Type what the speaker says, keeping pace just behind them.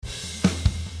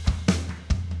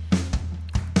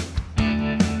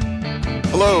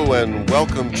Hello and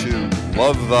welcome to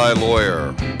Love Thy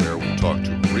Lawyer, where we talk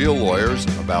to real lawyers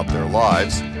about their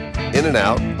lives in and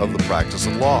out of the practice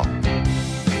of law,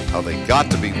 how they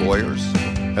got to be lawyers,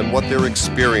 and what their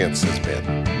experience has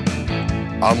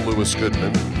been. I'm Louis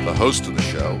Goodman, the host of the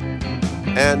show,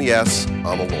 and yes,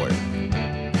 I'm a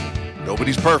lawyer.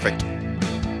 Nobody's perfect.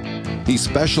 He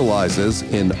specializes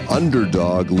in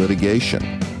underdog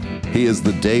litigation. He is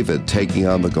the David taking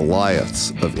on the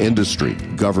Goliaths of industry,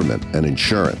 government, and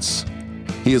insurance.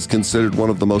 He is considered one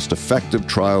of the most effective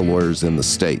trial lawyers in the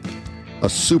state, a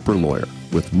super lawyer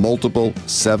with multiple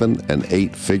 7- and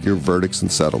 8-figure verdicts and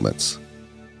settlements.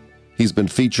 He's been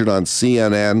featured on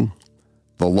CNN,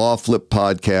 the Law Flip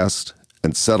podcast,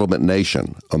 and Settlement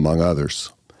Nation, among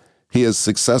others. He has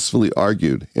successfully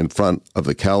argued in front of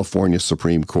the California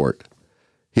Supreme Court.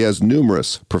 He has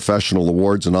numerous professional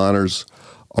awards and honors.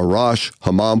 Arash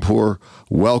Hamampur,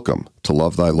 welcome to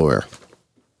Love Thy Lawyer.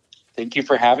 Thank you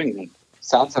for having me.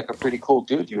 Sounds like a pretty cool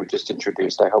dude you were just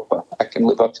introduced. I hope I can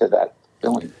live up to that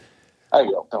billing. I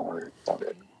will. Don't worry about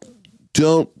it.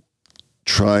 Don't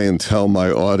try and tell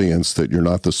my audience that you're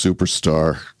not the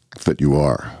superstar that you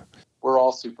are. We're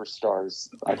all superstars.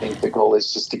 I think the goal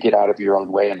is just to get out of your own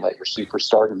way and let your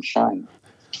superstardom shine.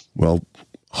 Well,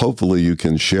 hopefully you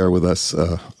can share with us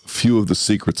a few of the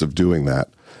secrets of doing that.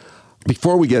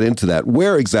 Before we get into that,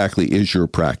 where exactly is your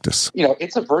practice? You know,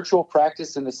 it's a virtual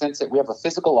practice in the sense that we have a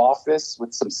physical office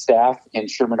with some staff in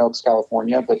Sherman Oaks,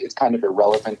 California, but it's kind of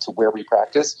irrelevant to where we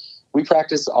practice. We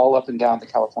practice all up and down the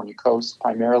California coast,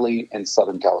 primarily in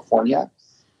Southern California.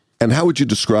 And how would you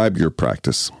describe your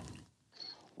practice?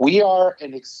 We are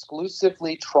an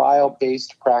exclusively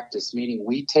trial-based practice, meaning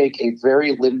we take a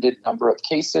very limited number of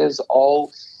cases,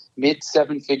 all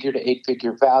mid-7-figure to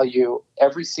 8-figure value.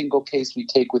 Every single case we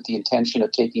take with the intention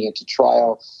of taking it to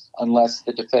trial unless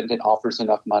the defendant offers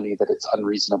enough money that it's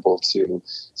unreasonable to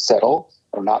settle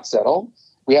or not settle.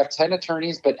 We have 10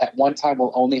 attorneys, but at one time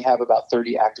we'll only have about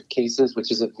 30 active cases,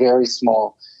 which is a very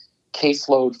small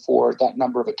caseload for that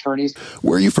number of attorneys.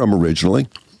 Where are you from originally?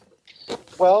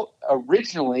 Well,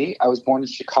 originally I was born in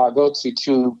Chicago to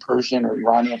two Persian or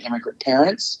Iranian immigrant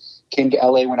parents. Came to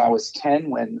LA when I was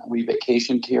 10 when we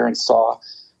vacationed here and saw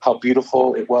how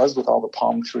beautiful it was with all the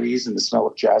palm trees and the smell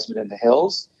of jasmine in the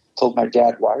hills. Told my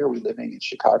dad, why are we living in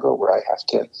Chicago where I have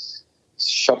to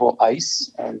shovel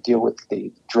ice and deal with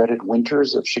the dreaded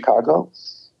winters of Chicago?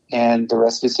 And the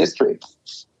rest is history.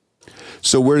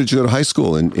 So where did you go to high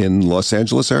school? In Los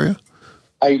Angeles area?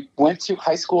 I went to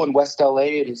high school in West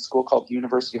LA at a school called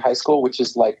University High School, which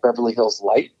is like Beverly Hills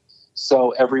Light.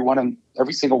 So every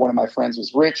single one of my friends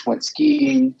was rich, went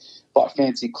skiing, bought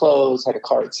fancy clothes, had a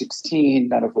car at 16,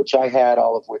 none of which I had,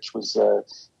 all of which was a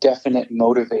definite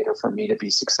motivator for me to be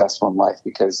successful in life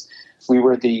because we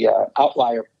were the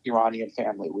outlier Iranian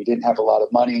family. We didn't have a lot of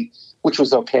money, which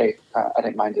was okay. I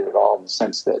didn't mind it at all in the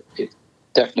sense that it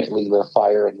definitely lit a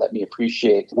fire and let me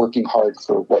appreciate working hard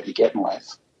for what you get in life.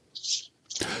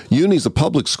 Uni's a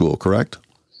public school, correct?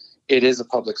 It is a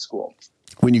public school.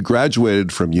 When you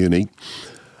graduated from uni,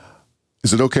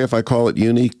 is it okay if I call it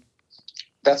uni?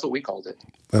 That's what we called it.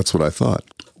 That's what I thought.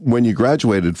 When you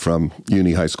graduated from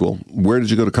uni high school, where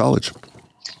did you go to college?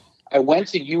 I went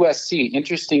to USC.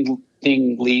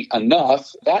 Interestingly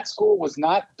enough, that school was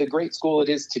not the great school it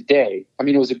is today. I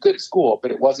mean, it was a good school, but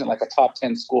it wasn't like a top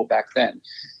 10 school back then.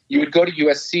 You would go to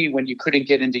USC when you couldn't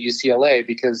get into UCLA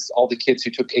because all the kids who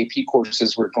took AP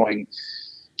courses were going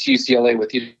to UCLA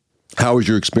with you. How was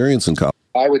your experience in college?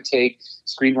 I would take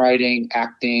screenwriting,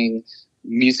 acting,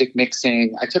 music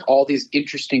mixing. I took all these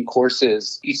interesting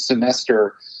courses each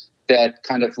semester that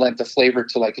kind of lent the flavor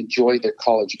to like enjoy the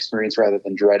college experience rather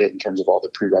than dread it in terms of all the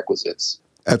prerequisites.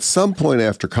 At some point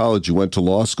after college, you went to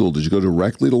law school. Did you go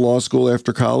directly to law school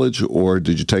after college, or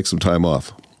did you take some time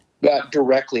off?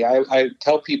 Directly. I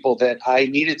tell people that I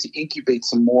needed to incubate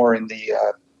some more in the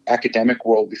academic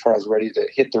world before I was ready to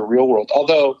hit the real world.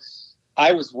 Although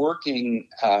I was working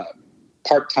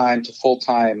part-time to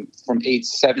full-time from age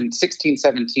 16,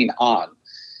 17 on.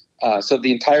 So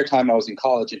the entire time I was in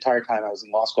college, entire time I was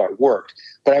in law school, I worked.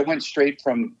 But I went straight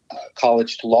from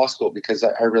college to law school because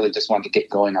I really just wanted to get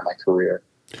going on my career.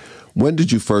 When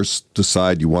did you first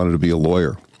decide you wanted to be a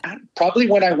lawyer? Probably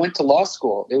when I went to law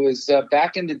school. It was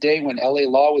back in the day when LA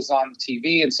Law was on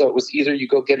TV. And so it was either you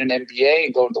go get an MBA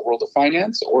and go into the world of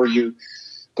finance, or you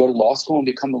go to law school and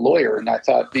become a lawyer. And I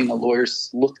thought being a lawyer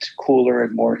looked cooler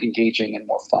and more engaging and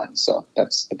more fun. So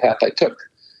that's the path I took.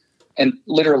 And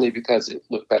literally because it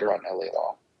looked better on LA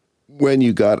Law. When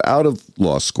you got out of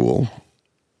law school,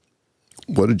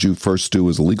 what did you first do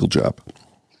as a legal job?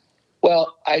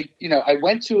 Well, I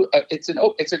went to it's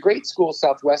a great school,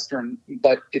 Southwestern,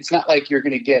 but it's not like you're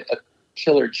going to get a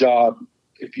killer job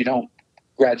if you don't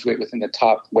graduate within the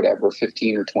top,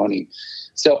 15 or 20.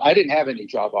 So I didn't have any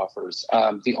job offers.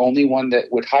 The only one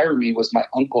that would hire me was my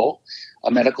uncle,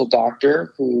 a medical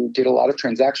doctor who did a lot of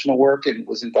transactional work and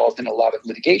was involved in a lot of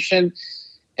litigation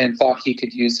and thought he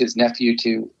could use his nephew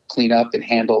to clean up and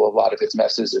handle a lot of his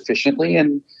messes efficiently.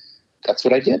 And that's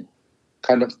what I did.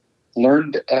 Kind of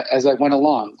learned as I went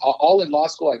along. All in law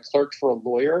school, I clerked for a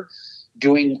lawyer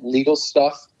doing legal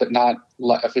stuff, but not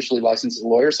officially licensed as a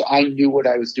lawyer. So I knew what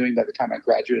I was doing by the time I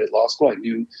graduated law school. I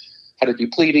knew how to do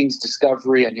pleadings,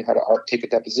 discovery. I knew how to take a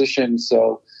deposition.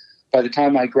 So by the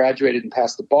time I graduated and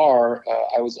passed the bar,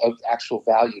 I was of actual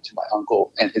value to my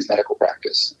uncle and his medical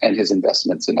practice and his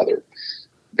investments and other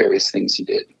various things he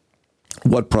did.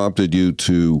 What prompted you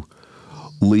to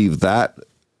leave that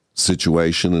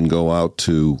situation and go out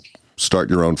to start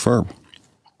your own firm?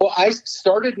 Well, I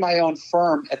started my own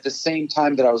firm at the same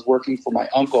time that I was working for my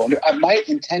uncle. My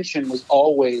intention was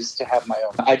always to have my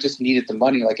own. I just needed the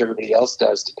money like everybody else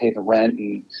does to pay the rent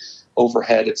and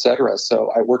overhead, et cetera.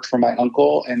 So I worked for my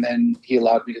uncle, and then he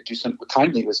allowed me to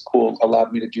do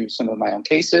allowed me to do some of my own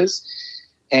cases.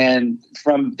 And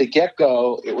from the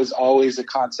get-go, it was always a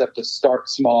concept of start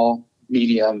small,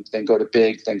 medium, then go to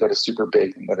big, then go to super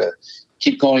big, and go to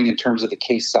keep going in terms of the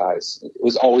case size. It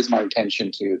was always my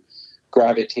intention to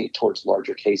gravitate towards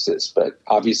larger cases. But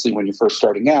obviously, when you're first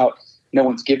starting out, no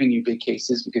one's giving you big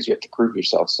cases because you have to prove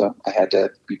yourself. So I had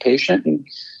to be patient and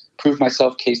prove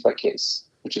myself case by case,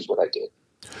 which is what I did.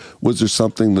 Was there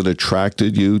something that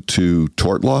attracted you to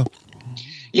tort law?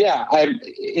 Yeah,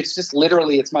 it's just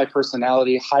literally, it's my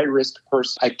personality, high risk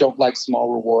person. I don't like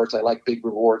small rewards. I like big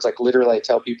rewards. Like literally, I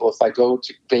tell people if I go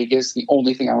to Vegas, the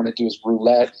only thing I want to do is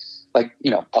roulette, like,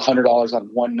 $100 on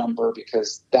one number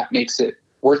because that makes it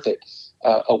worth it.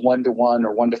 A 1-to-1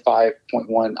 or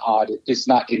 1-to-5.1 odd is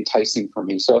not enticing for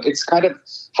me. So it's kind of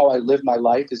how I live my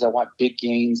life is I want big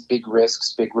gains, big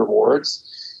risks, big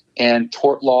rewards. And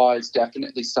tort law is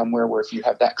definitely somewhere where if you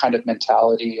have that kind of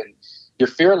mentality and you're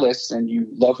fearless and you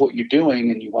love what you're doing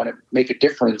and you want to make a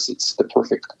difference, it's the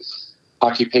perfect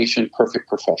occupation, perfect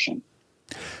profession.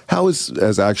 How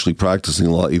is actually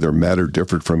practicing law either met or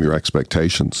different from your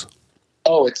expectations?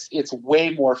 Oh, it's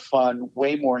way more fun,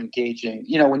 way more engaging.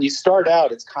 When you start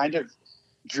out, it's kind of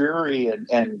dreary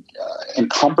and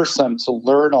cumbersome to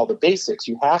learn all the basics.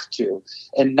 You have to,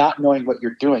 and not knowing what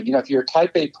you're doing. If you're a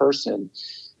type A person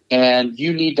and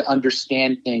you need to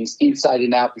understand things inside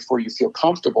and out before you feel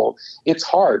comfortable, it's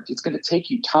hard. It's going to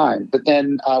take you time. But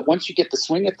then once you get the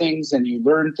swing of things and you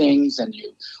learn things and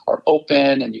you are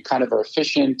open and you kind of are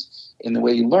efficient in the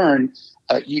way you learn,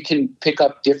 you can pick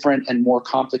up different and more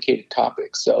complicated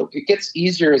topics. So it gets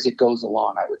easier as it goes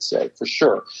along, I would say, for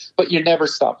sure. But you never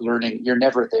stop learning. You're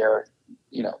never there.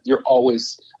 You're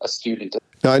always a student.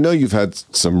 Now, I know you've had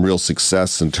some real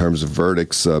success in terms of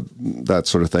verdicts, that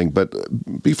sort of thing. But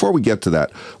before we get to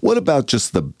that, what about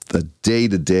just the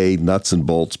day-to-day nuts and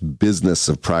bolts business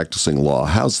of practicing law?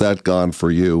 How's that gone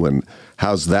for you? And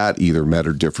how's that either met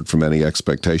or different from any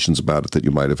expectations about it that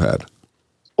you might have had?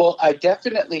 Well, I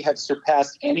definitely have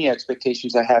surpassed any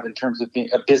expectations I have in terms of being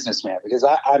a businessman because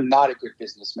I'm not a good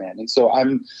businessman. And so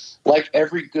I'm like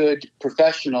every good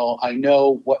professional. I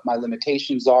know what my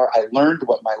limitations are. I learned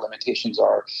what my limitations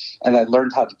are, and I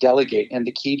learned how to delegate. And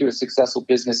the key to a successful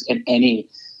business in any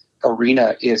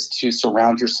arena is to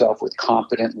surround yourself with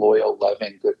competent, loyal,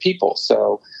 loving, good people.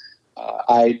 So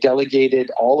I delegated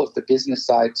all of the business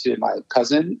side to my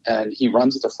cousin, and he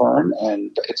runs the firm,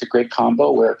 and it's a great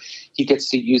combo where he gets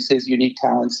to use his unique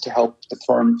talents to help the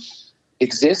firm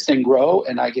exist and grow,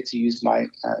 and I get to use my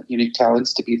unique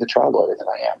talents to be the trial lawyer that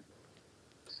I am.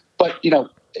 But,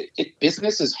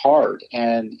 business is hard,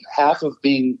 and half of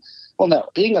being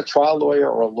a trial lawyer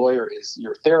or a lawyer is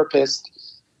your therapist,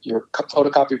 your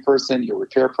photocopy person, your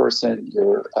repair person,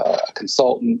 your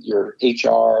consultant, your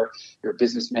HR, your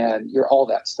businessman, you're all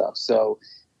that stuff. So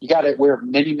you got to wear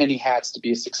many, many hats to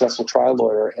be a successful trial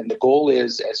lawyer. And the goal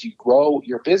is, as you grow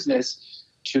your business,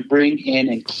 to bring in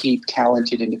and keep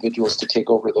talented individuals to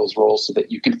take over those roles so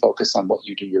that you can focus on what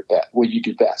you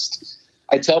do best.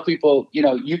 I tell people,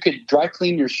 you could dry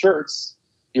clean your shirts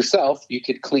yourself. You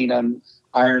could clean them,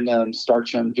 iron them,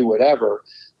 starch them, do whatever.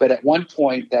 But at one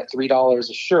point, that $3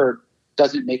 a shirt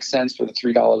doesn't make sense for the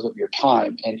 $3 of your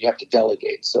time, and you have to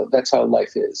delegate. So that's how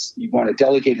life is. You want to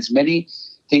delegate as many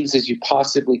things as you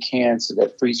possibly can so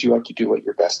that frees you up to do what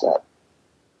you're best at.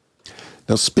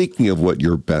 Now, speaking of what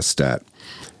you're best at,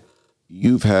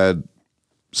 you've had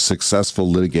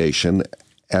successful litigation,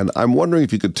 and I'm wondering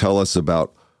if you could tell us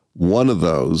about One of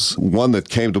those, one that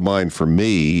came to mind for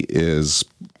me is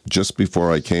just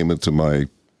before I came into my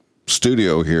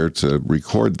studio here to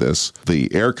record this, the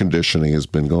air conditioning has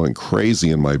been going crazy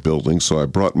in my building, so I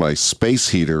brought my space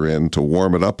heater in to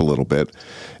warm it up a little bit,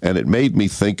 and it made me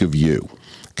think of you.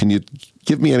 Can you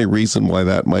give me any reason why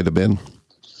that might have been?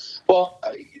 Well,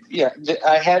 yeah,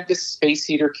 I had this space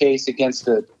heater case against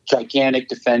a gigantic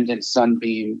defendant,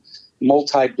 Sunbeam,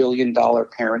 multi-billion-dollar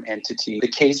parent entity. The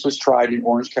case was tried in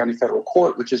Orange County Federal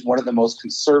Court, which is one of the most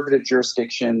conservative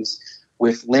jurisdictions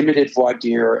with limited voir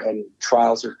dire, and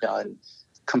trials are done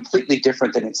completely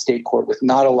different than in state court with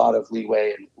not a lot of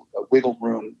leeway and wiggle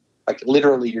room. Like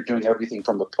literally you're doing everything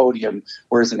from the podium,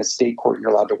 whereas in a state court,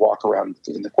 you're allowed to walk around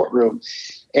in the courtroom.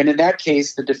 And in that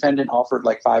case, the defendant offered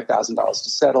like $5,000 to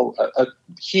settle a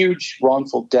huge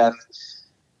wrongful death,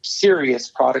 serious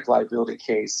product liability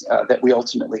case that we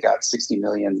ultimately got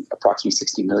approximately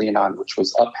 $60 million on, which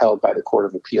was upheld by the Court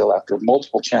of Appeal after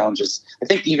multiple challenges, I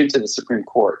think even to the Supreme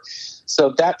Court. So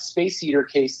that space heater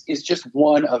case is just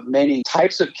one of many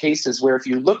types of cases where if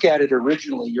you look at it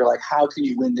originally, you're like, how can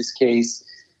you win this case?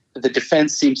 The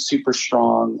defense seems super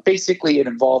strong. Basically, it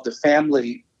involved a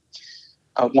family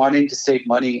wanting to save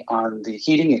money on the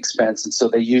heating expense, and so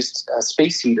they used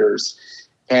space heaters.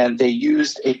 And they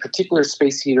used a particular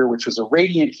space heater, which was a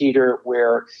radiant heater,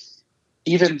 where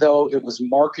even though it was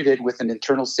marketed with an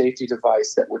internal safety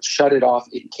device that would shut it off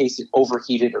in case it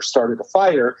overheated or started a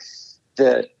fire,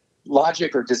 the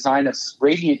logic or design of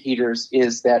radiant heaters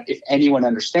is that if anyone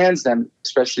understands them,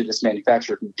 especially this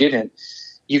manufacturer who didn't,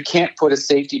 you can't put a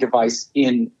safety device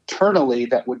internally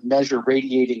that would measure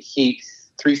radiating heat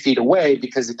 3 feet away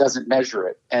because it doesn't measure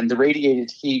it. And the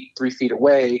radiated heat 3 feet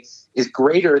away is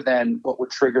greater than what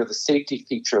would trigger the safety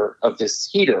feature of this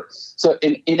heater. So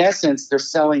in essence, they're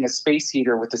selling a space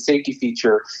heater with a safety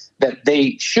feature that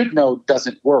they should know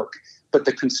doesn't work, but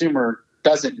the consumer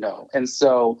doesn't know. And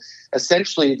so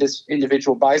essentially this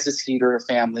individual buys this heater, a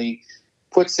family,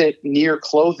 puts it near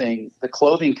clothing. The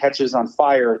clothing catches on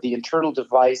fire. The internal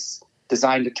device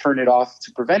designed to turn it off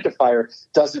to prevent a fire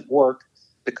doesn't work.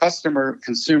 The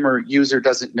consumer user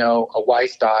doesn't know. A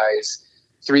wife dies.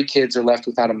 3 kids are left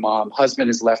without a mom.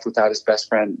 Husband is left without his best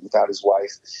friend, without his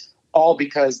wife. All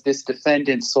because this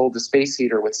defendant sold the space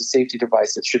heater with a safety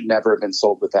device that should never have been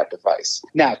sold with that device.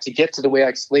 Now, to get to the way I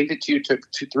explained it to you, took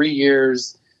 3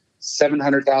 years,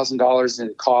 $700,000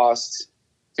 in costs,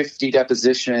 50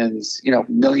 depositions,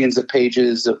 millions of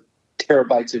pages of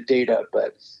terabytes of data.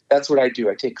 But that's what I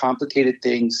do. I take complicated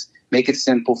things, make it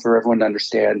simple for everyone to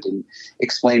understand, and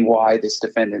explain why this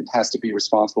defendant has to be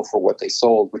responsible for what they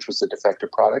sold, which was a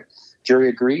defective product. Jury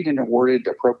agreed and awarded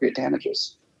appropriate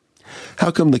damages.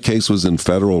 How come the case was in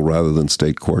federal rather than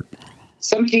state court?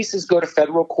 Some cases go to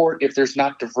federal court if there's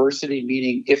not diversity,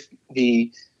 meaning if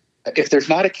there's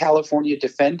not a California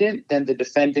defendant, then the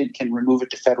defendant can remove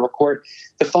it to federal court.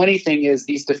 The funny thing is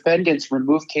these defendants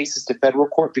remove cases to federal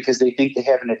court because they think they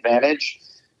have an advantage,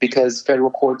 because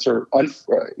federal courts are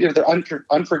they're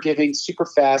unforgiving, super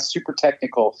fast, super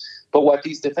technical. But what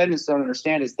these defendants don't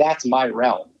understand is that's my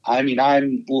realm. I mean, I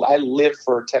live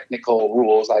for technical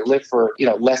rules. I live for,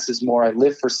 less is more. I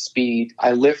live for speed.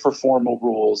 I live for formal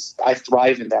rules. I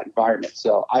thrive in that environment.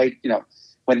 So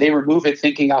when they remove it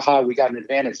thinking, aha, we got an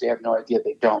advantage, they have no idea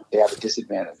they don't. They have a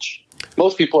disadvantage.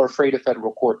 Most people are afraid of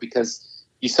federal court because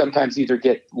you sometimes either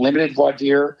get limited voir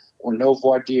dire or no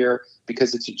voir dire,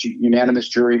 because it's a unanimous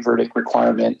jury verdict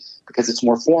requirement, because it's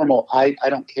more formal. I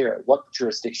don't care what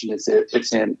jurisdiction it's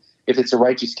in. If it's a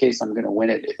righteous case, I'm going to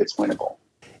win it if it's winnable.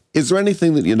 Is there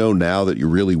anything that you know now that you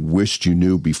really wished you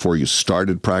knew before you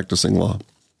started practicing law?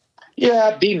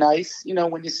 Yeah, be nice.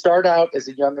 When you start out as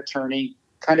a young attorney,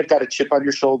 kind of got a chip on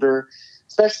your shoulder,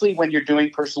 especially when you're doing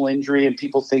personal injury and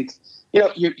people think,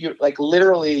 you're like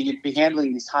literally you'd be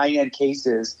handling these high-end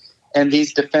cases, and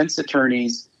these defense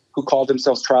attorneys who call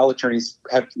themselves trial attorneys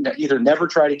have either never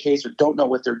tried a case or don't know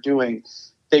what they're doing.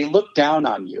 They look down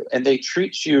on you and they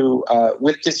treat you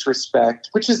with disrespect,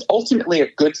 which is ultimately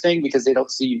a good thing because they don't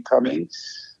see you coming.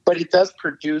 But it does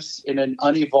produce in an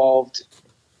unevolved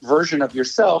version of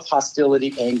yourself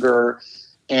hostility, anger.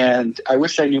 And I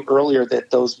wish I knew earlier that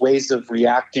those ways of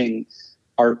reacting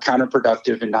are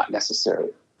counterproductive and not necessary.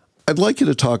 I'd like you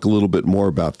to talk a little bit more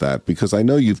about that, because I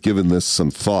know you've given this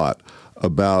some thought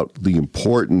about the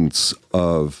importance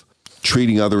of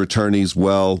treating other attorneys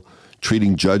well,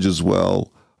 treating judges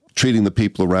well, treating the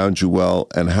people around you well,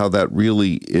 and how that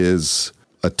really is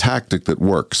a tactic that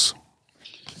works.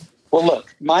 Well,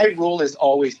 look, my rule is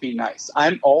always be nice.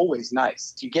 I'm always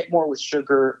nice. You get more with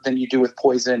sugar than you do with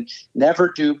poison. Never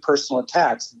do personal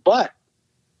attacks. But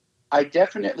I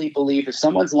definitely believe if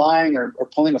someone's lying or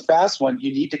pulling a fast one,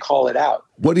 you need to call it out.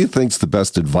 What do you think's the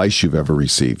best advice you've ever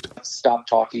received? Stop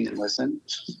talking and listen.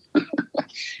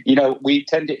 We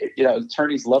tend to,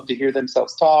 attorneys love to hear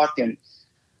themselves talk. And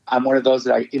I'm one of those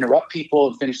that I interrupt people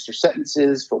and finish their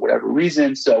sentences for whatever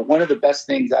reason. So one of the best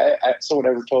things someone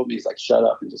ever told me is like, shut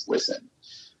up and just listen.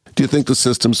 Do you think the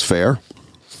system's fair?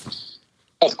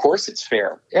 Of course it's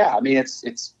fair. Yeah, I mean,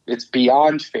 it's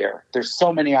beyond fair. There's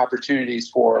so many opportunities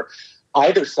for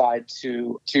either side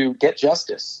to get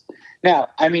justice. Now,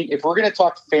 I mean, if we're going to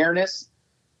talk fairness,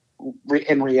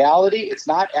 in reality, it's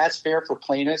not as fair for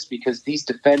plaintiffs because these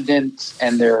defendants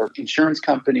and their insurance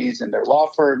companies and their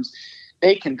law firms,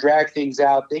 they can drag things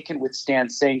out. They can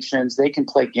withstand sanctions. They can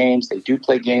play games. They do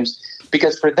play games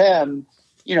because for them,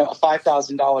 a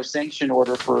 $5,000 sanction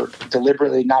order for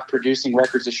deliberately not producing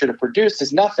records they should have produced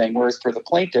is nothing. Whereas for the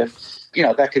plaintiff,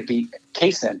 that could be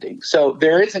case ending. So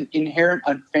there is an inherent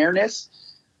unfairness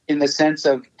in the sense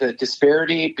of the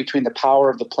disparity between the power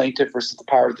of the plaintiff versus the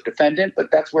power of the defendant.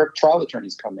 But that's where trial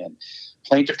attorneys come in.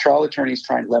 Plaintiff trial attorneys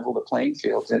try and level the playing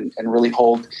field and really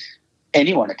hold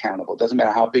anyone accountable. It doesn't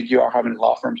matter how big you are, how many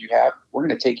law firms you have. We're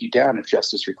going to take you down if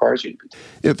justice requires you to be.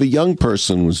 If a young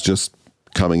person was just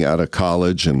coming out of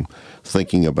college and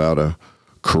thinking about a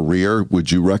career,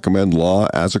 would you recommend law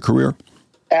as a career?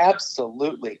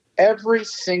 Absolutely. Every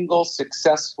single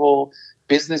successful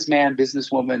businessman,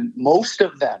 businesswoman, most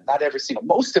of them, not every single,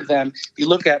 most of them, if you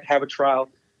look at, have a trial,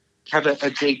 have a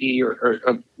JD or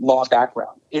a law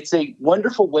background. It's a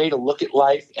wonderful way to look at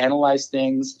life, analyze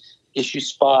things, issue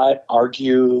spot,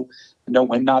 argue, know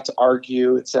when not to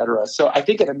argue, etc. So I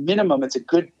think at a minimum, it's a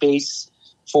good base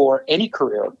for any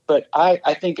career. But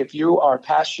I think if you are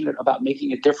passionate about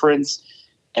making a difference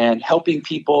and helping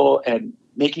people and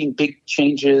making big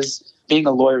changes, being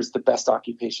a lawyer is the best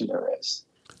occupation there is.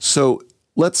 So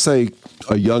let's say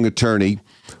a young attorney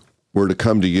were to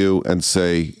come to you and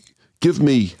say, give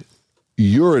me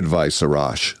your advice,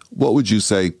 Arash. What would you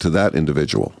say to that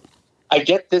individual? I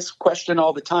get this question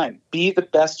all the time. Be the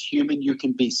best human you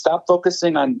can be. Stop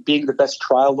focusing on being the best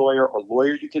trial lawyer or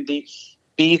lawyer you can be.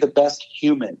 Be the best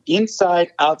human.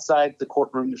 Inside, outside the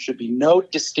courtroom, there should be no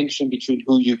distinction between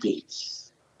who you be.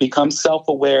 Become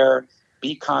self-aware,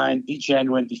 be kind, be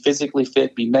genuine, be physically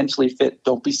fit, be mentally fit.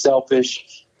 Don't be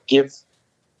selfish. Give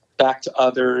back to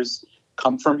others.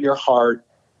 Come from your heart.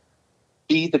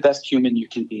 Be the best human you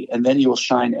can be, and then you will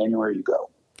shine anywhere you go.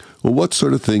 Well, what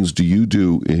sort of things do you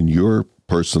do in your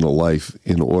personal life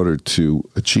in order to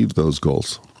achieve those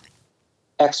goals?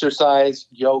 Exercise,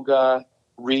 yoga,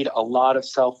 read a lot of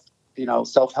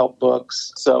self-help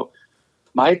books. So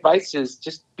my advice is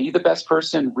just be the best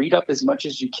person, read up as much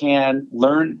as you can,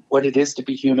 learn what it is to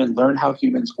be human, learn how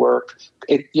humans work.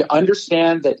 You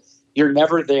understand that you're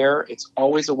never there. It's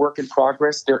always a work in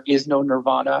progress. There is no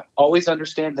nirvana. Always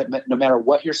understand that no matter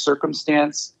what your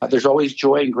circumstance, there's always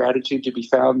joy and gratitude to be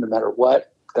found no matter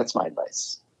what. That's my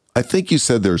advice. I think you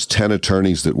said there's 10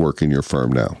 attorneys that work in your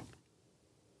firm now.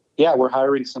 Yeah, we're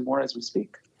hiring some more as we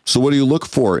speak. So what do you look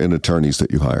for in attorneys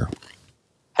that you hire?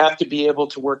 Have to be able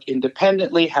to work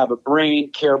independently, have a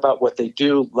brain, care about what they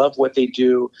do, love what they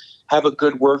do, have a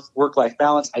good work-life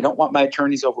balance. I don't want my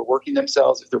attorneys overworking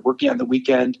themselves. If they're working on the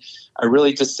weekend, I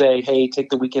really just say, hey,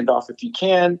 take the weekend off if you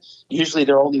can. Usually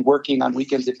they're only working on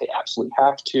weekends if they absolutely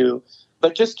have to.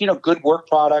 But just, good work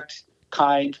product,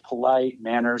 kind, polite,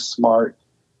 manners, smart,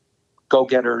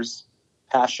 go-getters,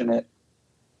 passionate.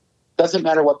 Doesn't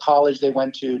matter what college they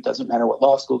went to, doesn't matter what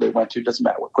law school they went to, doesn't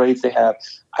matter what grades they have.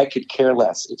 I could care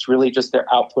less. It's really just their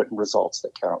output and results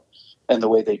that count and the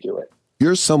way they do it.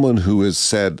 You're someone who has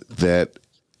said that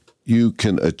you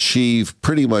can achieve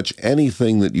pretty much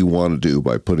anything that you want to do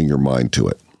by putting your mind to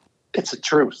it. It's the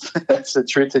truth. That's the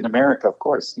truth in America, of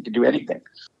course. You can do anything.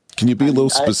 Can you be a little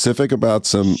specific about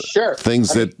some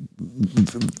things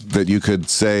that you could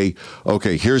say,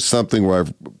 okay, here's something where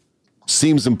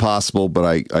seems impossible, but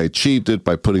I achieved it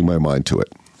by putting my mind to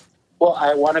it? Well,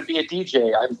 I want to be a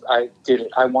DJ. I did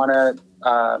it. I want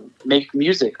to make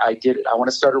music. I did it. I want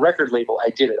to start a record label.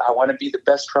 I did it. I want to be the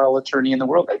best trial attorney in the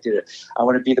world. I did it. I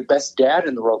want to be the best dad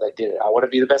in the world. I did it. I want to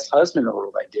be the best husband in the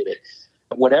world. I did it.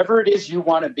 Whatever it is you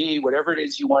want to be, whatever it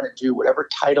is you want to do, whatever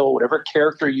title, whatever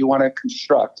character you want to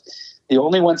construct, the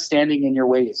only one standing in your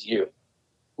way is you,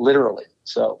 literally.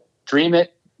 So dream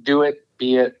it, do it,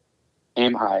 be it,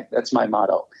 aim high. That's my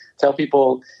motto. Tell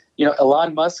people,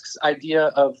 Elon Musk's idea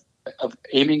of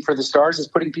aiming for the stars is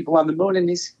putting people on the moon, and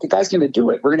the guy's going to do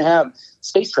it. We're going to have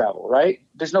space travel, right?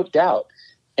 There's no doubt.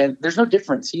 And there's no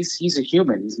difference. He's a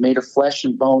human. He's made of flesh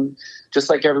and bone, just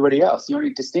like everybody else. The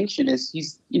only distinction is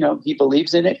he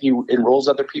believes in it. He enrolls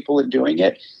other people in doing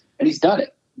it, and he's done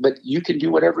it. but you can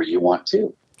do whatever you want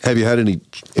too. Have you had any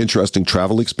interesting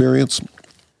travel experience?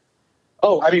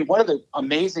 Oh, I mean, one of the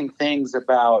amazing things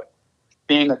about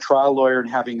being a trial lawyer and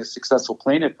having a successful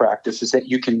plaintiff practice is that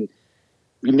you can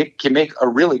make a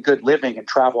really good living and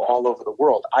travel all over the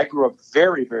world. I grew up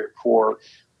very, very poor.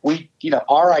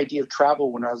 Our idea of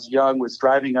travel when I was young was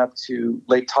driving up to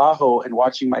Lake Tahoe and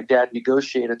watching my dad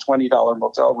negotiate a $20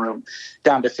 motel room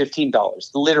down to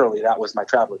 $15. Literally, that was my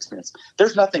travel experience.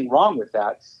 There's nothing wrong with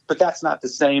that, but that's not the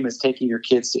same as taking your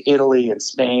kids to Italy and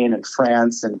Spain and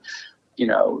France and,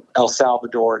 El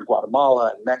Salvador and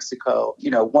Guatemala and Mexico.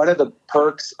 One of the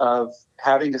perks of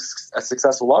having a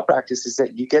successful law practice is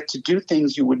that you get to do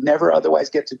things you would never otherwise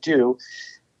get to do.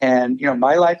 And,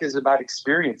 my life is about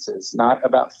experiences, not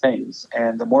about things.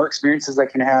 And the more experiences I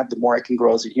can have, the more I can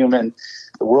grow as a human.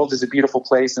 The world is a beautiful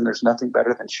place, and there's nothing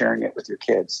better than sharing it with your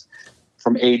kids.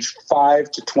 From age 5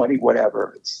 to 20,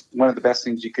 whatever. It's one of the best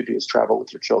things you could do is travel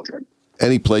with your children.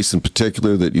 Any place in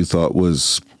particular that you thought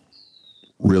was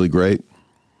really great?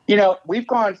 We've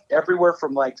gone everywhere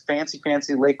from like fancy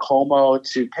Lake Como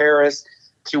to Paris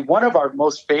to one of our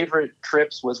most favorite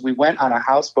trips was we went on a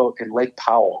houseboat in Lake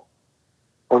Powell.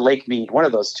 Or Lake Mead, one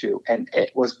of those two. And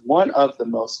it was one of the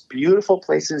most beautiful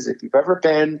places if you've ever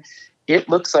been. It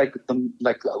looks like a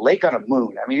lake on a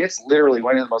moon. I mean, it's literally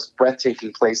one of the most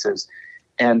breathtaking places.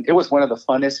 And it was one of the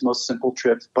funnest, most simple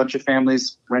trips. A bunch of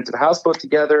families rented a houseboat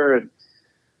together and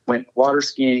went water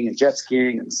skiing and jet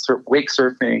skiing and wake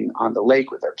surfing on the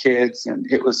lake with our kids.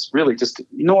 And it was really just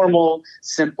normal,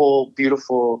 simple,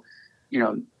 beautiful,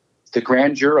 the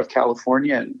grandeur of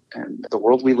California and the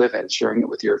world we live in, sharing it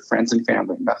with your friends and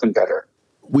family, nothing better.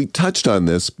 We touched on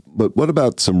this, but what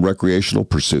about some recreational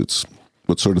pursuits?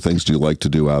 What sort of things do you like to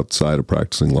do outside of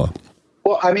practicing law?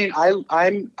 Well, I mean,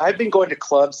 I've been going to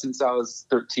clubs since I was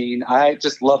 13. I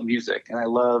just love music, and I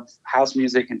love house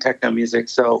music and techno music.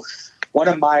 So one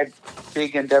of my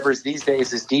big endeavors these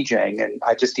days is DJing, and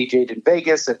I just DJ'd in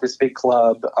Vegas at this big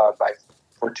club by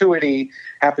fortuity,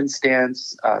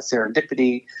 happenstance,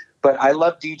 serendipity. But I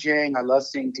love DJing. I love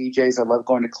seeing DJs. I love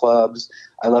going to clubs.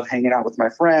 I love hanging out with my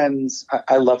friends.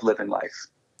 I love living life.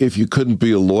 If you couldn't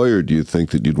be a lawyer, do you think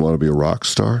that you'd want to be a rock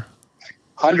star?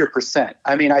 100%.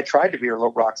 I mean, I tried to be a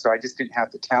rock star. I just didn't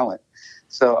have the talent.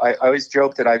 So I always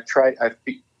joke that I've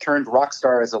turned rock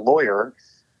star as a lawyer,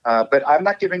 but I'm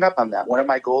not giving up on that. One of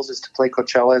my goals is to play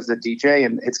Coachella as a DJ,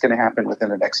 and it's going to happen within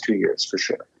the next 2 years for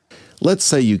sure. Let's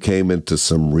say you came into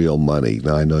some real money.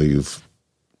 Now, I know you've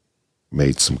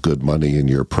made some good money in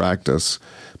your practice,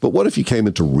 but what if you came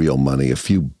into real money, a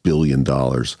few $1 billion?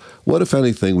 What, if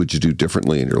anything, would you do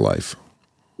differently in your life?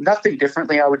 Nothing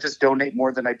differently. I would just donate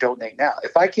more than I donate now.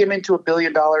 If I came into $1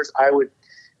 billion, I would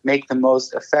make the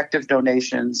most effective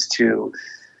donations to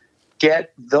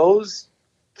get those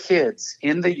kids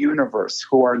in the universe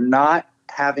who are not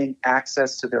having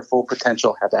access to their full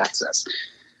potential have access.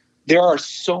 There are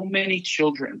so many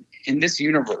children in this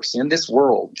universe, in this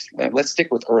world. Let's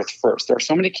stick with Earth first. There are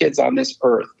so many kids on this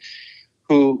Earth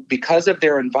who, because of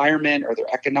their environment or their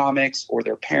economics or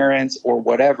their parents or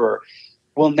whatever,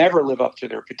 will never live up to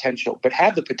their potential, but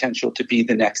have the potential to be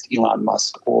the next Elon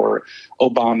Musk or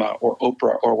Obama or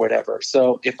Oprah or whatever.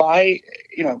 So if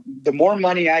the more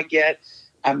money I get,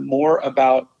 I'm more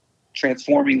about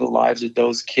transforming the lives of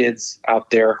those kids out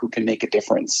there who can make a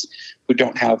difference, who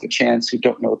don't have a chance, who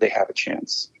don't know they have a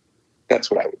chance. That's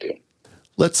what I would do.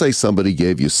 Let's say somebody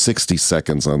gave you 60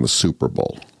 seconds on the Super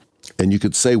Bowl, and you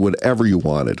could say whatever you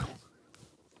wanted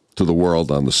to the world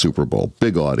on the Super Bowl,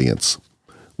 big audience.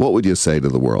 What would you say to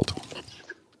the world?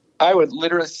 I would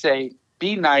literally say,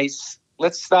 be nice.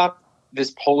 Let's stop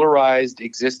this polarized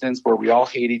existence where we all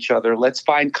hate each other. Let's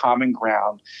find common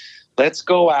ground. Let's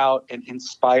go out and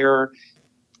inspire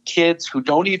kids who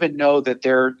don't even know that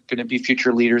they're going to be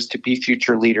future leaders to be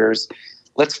future leaders.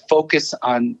 Let's focus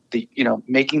on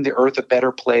making the earth a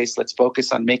better place. Let's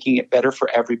focus on making it better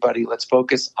for everybody. Let's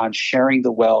focus on sharing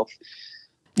the wealth.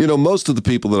 Most of the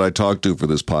people that I talk to for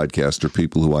this podcast are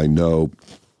people who I know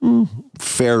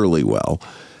fairly well,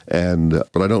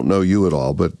 but I don't know you at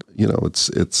all. But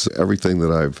it's everything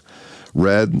that I've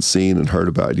read and seen and heard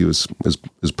about you is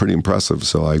pretty impressive.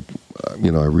 So I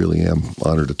really am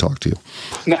honored to talk to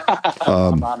you.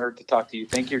 I'm honored to talk to you.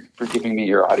 Thank you for giving me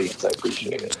your audience. I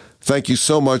appreciate it. Thank you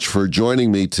so much for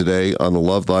joining me today on the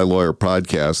Love Thy Lawyer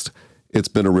podcast. It's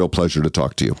been a real pleasure to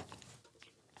talk to you.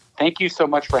 Thank you so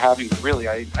much for having me. Really,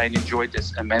 I enjoyed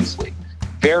this immensely.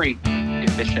 Very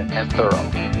efficient and thorough.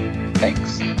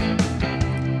 Thanks.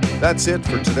 That's it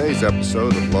for today's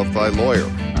episode of Love Thy Lawyer.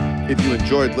 If you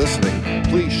enjoyed listening,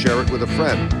 please share it with a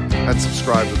friend and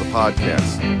subscribe to the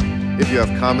podcast. If you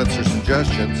have comments or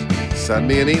suggestions, send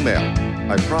me an email.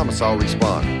 I promise I'll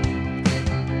respond.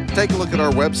 Take a look at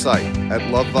our website at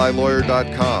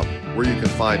lovethylawyer.com, where you can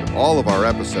find all of our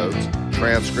episodes,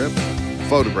 transcripts,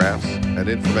 photographs, and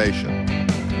information.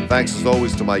 Thanks as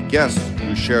always to my guests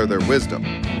who share their wisdom,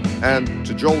 and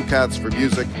to Joel Katz for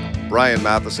music, Brian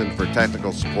Matheson for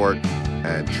technical support,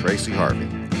 and Tracy Harvey.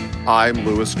 I'm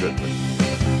Louis Goodman.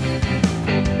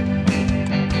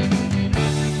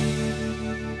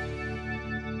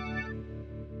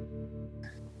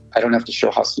 I don't have to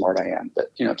show how smart I am,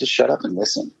 but, just shut up and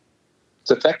listen.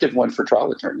 It's an effective one for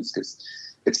trial attorneys because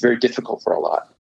it's very difficult for a lot.